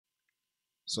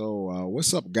So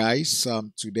what's up, guys?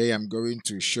 Today I'm going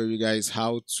to show you guys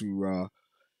how to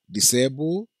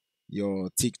disable your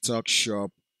TikTok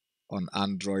shop on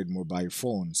Android mobile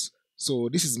phones. So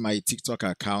this is my TikTok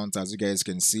account. As you guys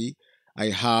can see, I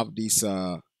have this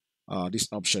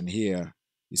option here.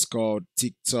 It's called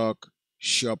TikTok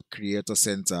Shop Creator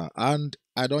Center, and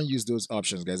I don't use those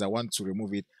options, guys. I want to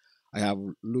remove it. I have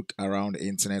looked around the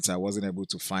internet. I wasn't able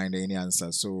to find any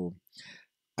answer, so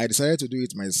I decided to do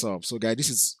it myself. So, guys, this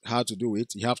is how to do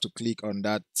it. You have to click on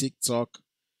that TikTok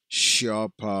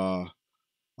Shop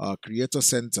Creator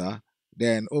Center.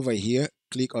 Then over here,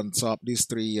 click on top these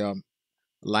three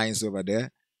lines over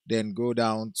there. Then go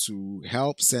down to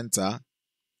Help Center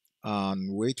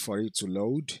and wait for it to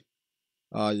load.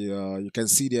 You can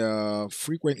see the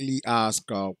frequently asked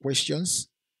questions.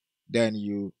 Then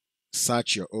you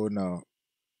search your own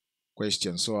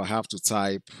question. So I have to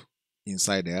type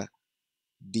inside there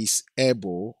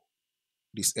disable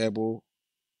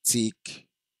TikTok,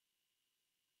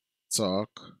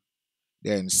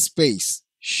 then space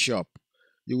shop.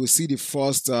 You will see the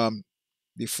first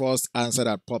answer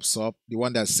that pops up, the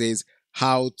one that says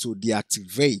how to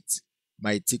deactivate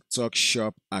my TikTok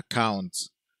shop account.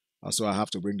 So I have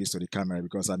to bring this to the camera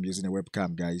because I'm using a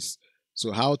webcam, guys.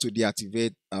 So how to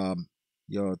deactivate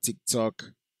your TikTok,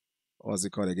 what's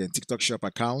it called again? TikTok shop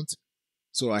account.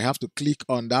 So I have to click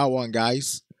on that one,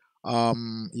 guys.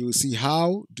 You will see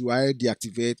how do I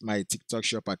deactivate my TikTok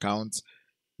shop account.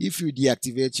 If you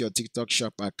deactivate your TikTok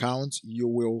shop account, you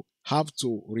will have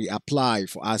to reapply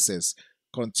for access.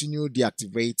 Continue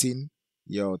deactivating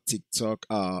your TikTok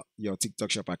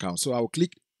shop account. So I will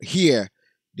click here,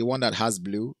 the one that has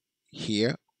blue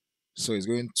here. So it's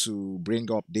going to bring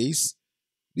up this.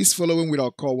 This following will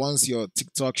occur once your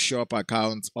TikTok shop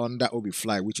account under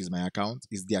ObiFly, which is my account,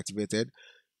 is deactivated.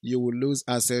 You will lose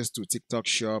access to TikTok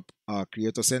shop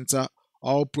Creator Center.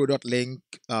 All product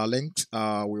links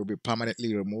will be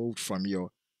permanently removed from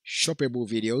your shoppable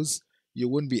videos. You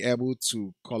won't be able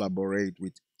to collaborate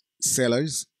with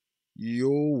sellers. You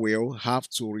will have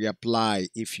to reapply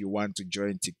if you want to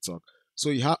join TikTok.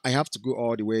 So I have to go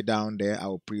all the way down there.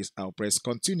 I'll press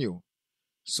continue.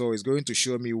 So it's going to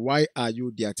show me why are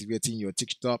you deactivating your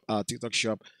TikTok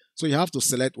shop. So you have to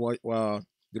select the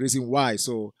reason why.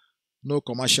 So no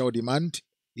commercial demand,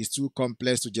 is too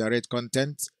complex to generate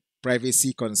content,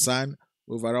 privacy concern,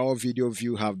 overall video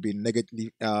view have been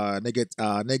negatively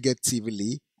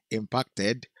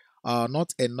impacted,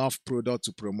 not enough product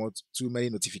to promote, too many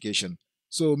notification.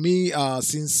 So me,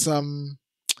 since I'm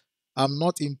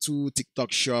not into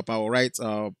TikTok shop, I'll write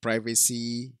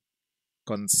privacy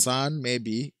concern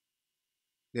maybe,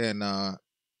 then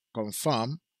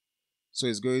confirm. So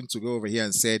it's going to go over here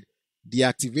and said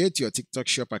deactivate your TikTok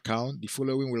shop account. The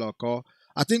following will occur.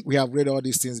 I think we have read all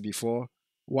these things before.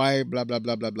 Why blah blah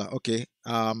blah blah blah. Okay.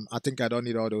 I think I don't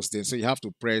need all those things. So you have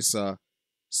to press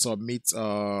submit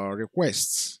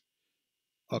requests.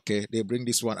 Okay, they bring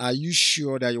this one. Are you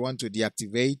sure that you want to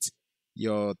deactivate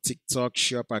your TikTok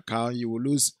shop account? You will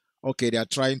lose. Okay, they are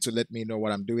trying to let me know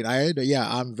what I'm doing. Yeah,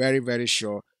 I'm very, very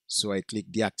sure. So I click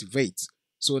deactivate.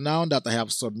 So now that I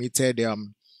have submitted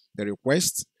the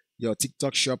request, your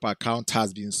TikTok shop account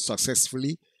has been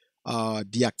successfully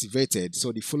deactivated.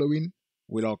 So the following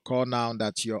will occur now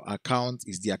that your account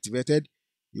is deactivated.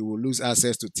 You will lose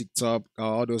access to TikTok,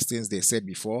 all those things they said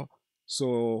before.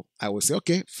 So I will say,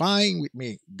 okay, fine with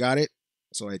me. Got it.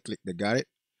 So I click the got it.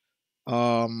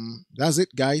 That's it,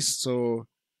 guys. So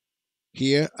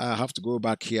here I have to go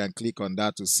back here and click on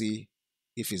that to see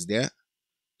if it's there.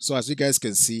 So as you guys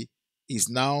can see, it's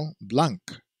now blank.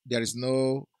 There is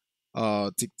no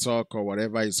TikTok or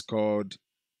whatever it's called,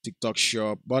 TikTok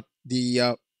shop, but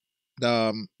the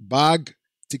bag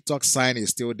TikTok sign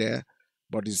is still there,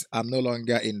 but I'm no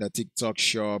longer in the TikTok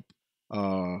shop,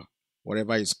 uh,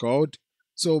 whatever it's called.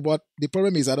 So, but the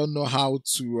problem is I don't know how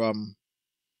to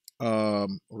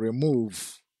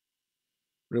remove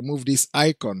this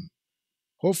icon.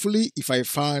 Hopefully, if I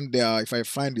find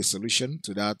the solution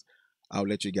to that, I'll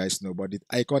let you guys know. But the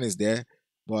icon is there,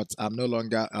 but I'm no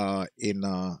longer in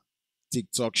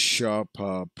TikTok shop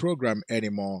program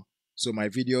anymore. So my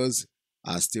videos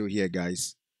are still here,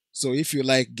 guys. So if you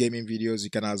like gaming videos,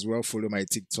 you can as well follow my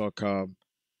TikTok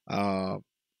uh,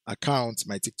 account,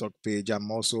 my TikTok page. I'm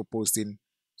also posting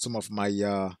some of my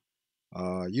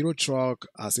Euro Truck,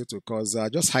 Assetto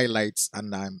Corsa, just highlights,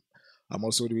 and I'm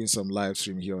also doing some live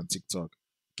stream here on TikTok.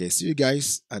 Okay, see you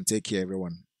guys and take care,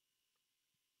 everyone.